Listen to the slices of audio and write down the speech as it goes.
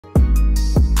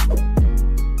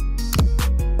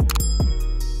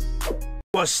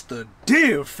What's the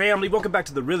deal, family? Welcome back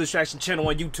to the Real Distraction channel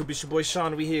on YouTube. It's your boy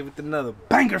Sean. We here with another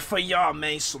banger for y'all,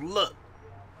 man. So look,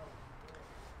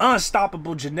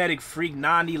 unstoppable genetic freak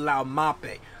Ngani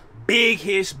Laumape, big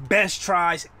hits, best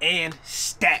tries, and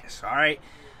stats. All right,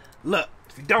 look,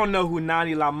 if you don't know who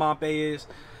Ngani Laumape is,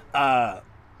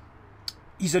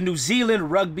 he's a New Zealand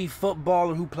rugby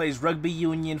footballer who plays rugby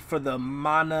union for the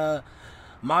Manawatu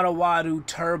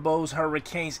Turbos,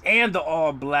 Hurricanes, and the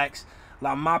All Blacks.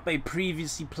 Laumape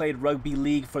previously played rugby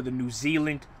league for the New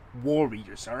Zealand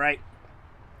Warriors, all right?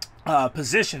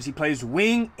 Positions, he plays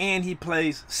wing and he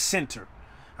plays center.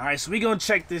 All right, so we're going to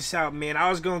check this out, man.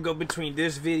 I was going to go between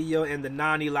this video and the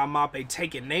Ngani Laumape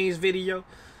taking names video.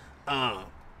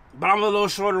 But I'm a little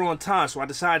shorter on time, so I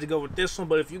decided to go with this one.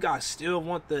 But if you guys still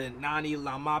want the Ngani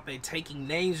Laumape taking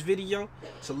names video,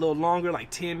 it's a little longer, like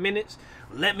 10 minutes.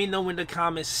 Let me know in the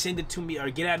comments, send it to me, or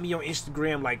get at me on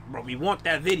Instagram like, bro, we want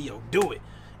that video, do it.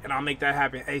 And I'll make that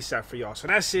happen ASAP for y'all. So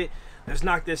that's it. Let's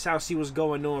knock this out, see what's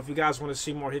going on. If you guys want to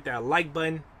see more, hit that like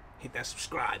button, hit that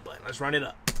subscribe button. Let's run it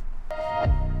up.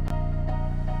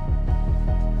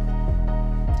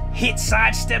 Hit,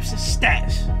 side steps, and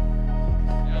stats.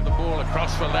 Now the ball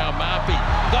across for Laumape.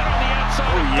 Got on the outside.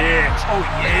 Oh, yeah. Oh,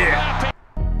 yeah.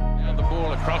 Laumape. Now the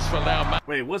ball across for Laumape.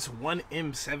 Wait, what's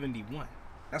 1M71?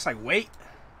 That's like weight?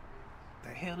 The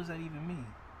hell does that even mean?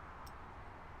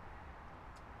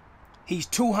 He's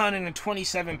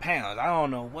 227 pounds. I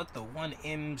don't know what the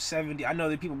 1M70. I know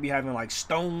that people be having like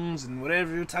stones and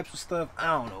whatever types of stuff. I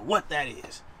don't know what that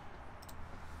is.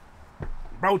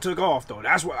 Bro took off though.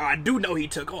 That's what I do know. He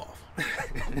took off. Laumape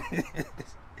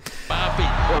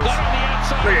got on the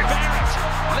outside. Barrett.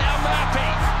 Laumape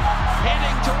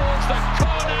heading towards the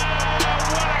corner.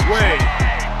 Wait.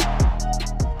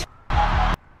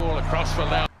 Across for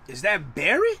Lau. Is that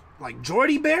Barrett? Like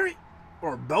Jordy Barrett?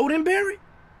 Or Bowden Barrett?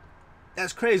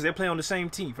 That's crazy. They play on the same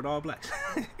team for the All Blacks.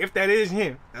 If that is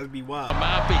him, that'd be wild.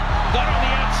 Laumape got on the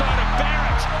outside of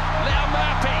Barrett.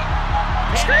 Laumape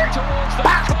heading towards the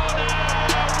corner.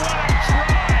 What a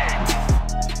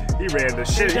try! He ran the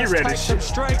shit. He ran the shit.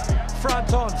 Straight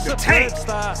front on. The tank.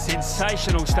 Start.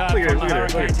 Sensational start from the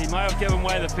Hurricanes. He may have given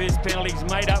away the first penalty. He's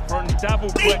made up for it in double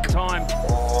quick time.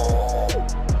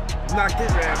 Knocked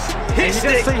his ass. You can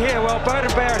see here, well,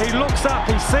 Bowden Barrett, he looks up,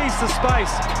 he sees the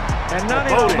space. And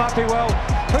Ngani Laumape, well,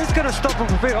 who's going to stop him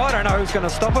from it? I don't know who's going to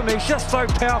stop him. He's just so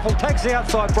powerful, takes the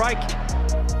outside break.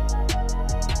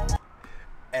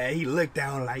 Hey, he looked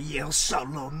down like, yeah, what's up,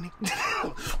 little nigga?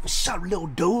 What's up, little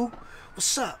dude?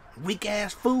 What's up, weak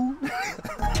ass fool?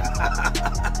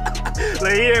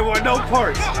 Like, he ain't want no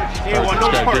parts. He ain't want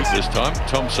no parts. This time,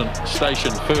 Thompson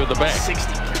stationed further back.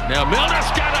 60. Now Milner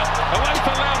scatter away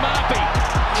for Laumape.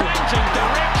 Changing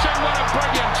direction, what a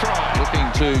brilliant try.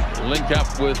 Looking to link up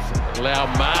with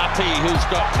Laumape, who's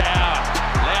got power.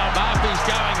 Laumape's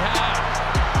going hard.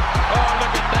 Oh,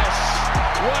 look at this.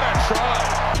 What a try.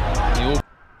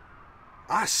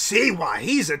 I see why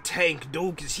he's a tank,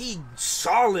 dude, because he's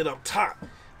solid up top.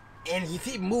 And if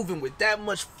he moving with that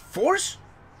much force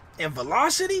and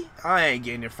velocity, I ain't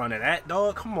getting in front of that,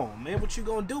 dog. Come on, man. What you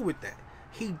gonna do with that?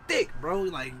 He thick, bro.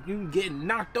 Like, you getting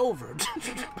knocked over.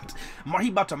 He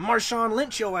about to Marshawn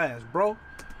Lynch your ass, bro.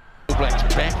 Blacks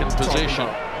back in possession.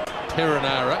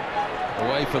 Perenara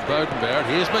away for Bowden Barrett.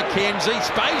 Here's McKenzie.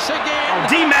 Space again. Oh,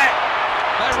 D-Mac.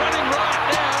 They're running right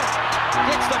now.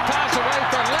 Gets the pass away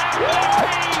for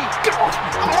Laumape. Get off.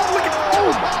 Oh, look at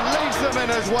Leaves them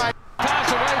in his way.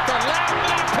 Pass away for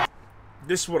Laumape.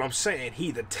 This is what I'm saying.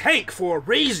 He the tank for a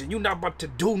reason. You not about to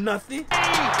do nothing.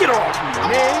 Get off me,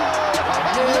 man.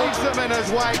 Leaves them in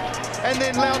his wake. And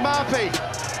then Laumape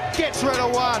gets rid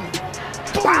of one.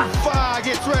 Boom! Far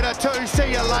gets rid of two.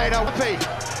 See you later.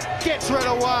 Gets rid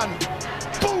of one.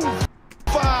 Boom!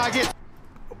 Far gets.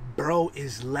 Bro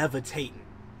is levitating.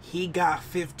 He got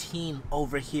 15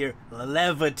 over here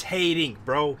levitating,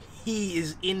 bro. He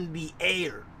is in the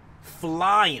air.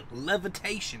 Flying.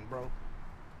 Levitation, bro.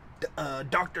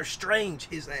 Dr. Strange,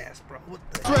 his ass, bro. What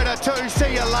the? Rid of two.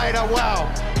 See you later.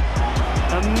 Wow.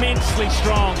 Immensely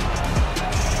strong.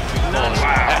 Wow.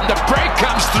 And the break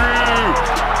comes through.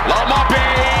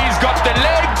 Laumape's got the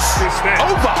legs.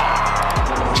 Over.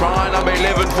 Try number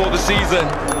 11 for the season.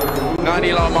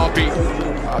 Ngani Laumape.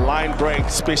 A line break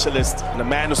specialist and a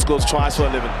man who scores tries for a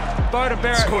living. Bowden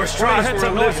Barrett Scores tries hits for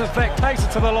a a nice living. effect, takes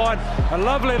it to the line. A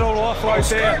lovely little offload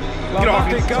there.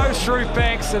 Laumape goes through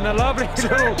Banks and a lovely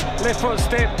little left foot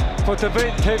step for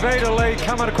Tavita Lee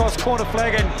coming across corner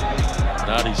flag. And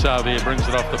Nadi Savia brings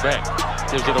it off the back.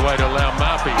 Gives it away to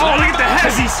Laumape. Oh, look at the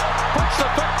hezzies. Puts the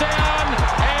foot down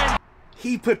and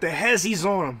He put the hezzies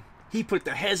on him. He put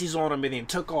the hezzies on him and then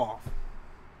took off.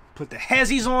 Put the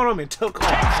hezzies on him and took off.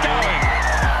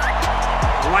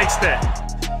 Likes that.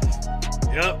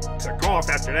 Yep, took off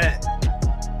after that.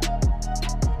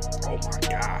 Oh my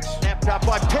gosh. Snapped up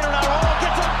by Pereira. Oh,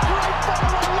 gets a great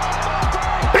follow on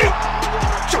Laumape. Beat!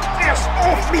 Get your ass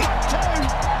off me!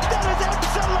 That is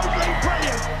absolutely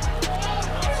brilliant.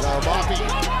 Laumape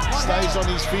stays on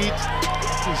his feet.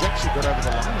 He's actually got over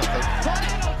the line, I think.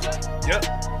 Yep.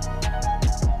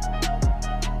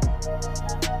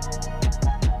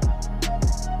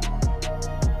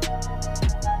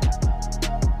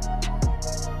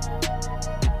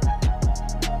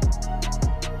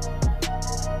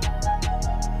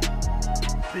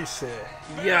 He said,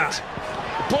 yeah.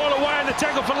 Ball away in the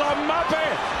tackle for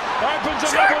Laumape. Opens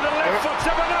it up with the left foot.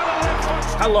 Another left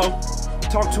foot. Hello.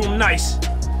 Talk to him nice.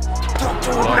 Talk to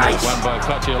him nice. One by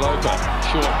Ngani Laumape.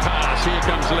 Short pass. Here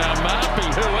comes Laumape.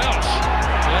 Who else?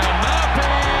 Laumape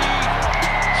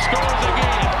scores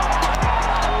again.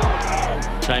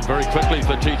 Came very quickly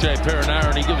for TJ Pereira,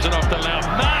 and he gives it off to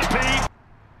Laumape.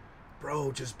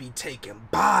 Bro, just be taking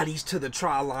bodies to the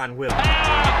try line, Will.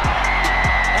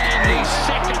 And the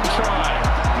second try.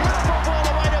 Beautiful ball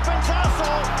away to Vintasso.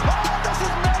 Oh, this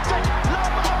is magic.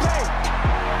 Laumape.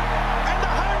 And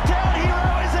the hometown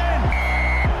hero is in.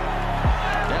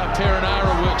 Now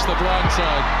Pereira works the blind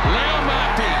side.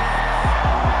 Laumape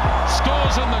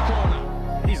scores in the corner.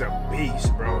 He's a beast,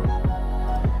 bro.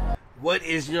 What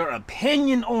is your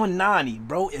opinion on Ngani?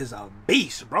 Bro is a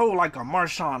beast, bro, like a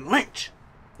Marshawn Lynch.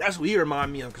 That's what he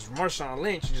remind me of, because Marshawn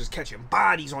Lynch is just catching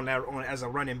bodies on that as a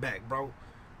running back, bro.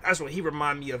 That's what he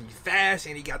remind me of. He fast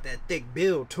and he got that thick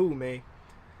build too, man.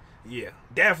 Yeah,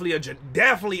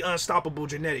 definitely unstoppable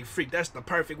genetic freak. That's the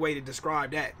perfect way to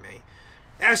describe that, man.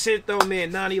 That's it though,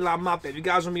 man. Ngani Laumape. If you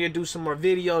guys want me to do some more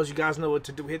videos, you guys know what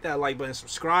to do. Hit that like button,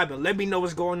 subscribe, and let me know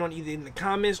what's going on either in the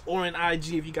comments or in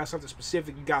IG if you got something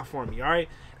specific you got for me. All right,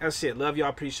 that's it. Love y'all.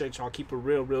 Appreciate y'all. Keep it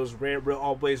real. Real's rare. Real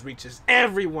always reaches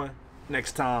everyone.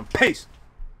 Next time. Peace.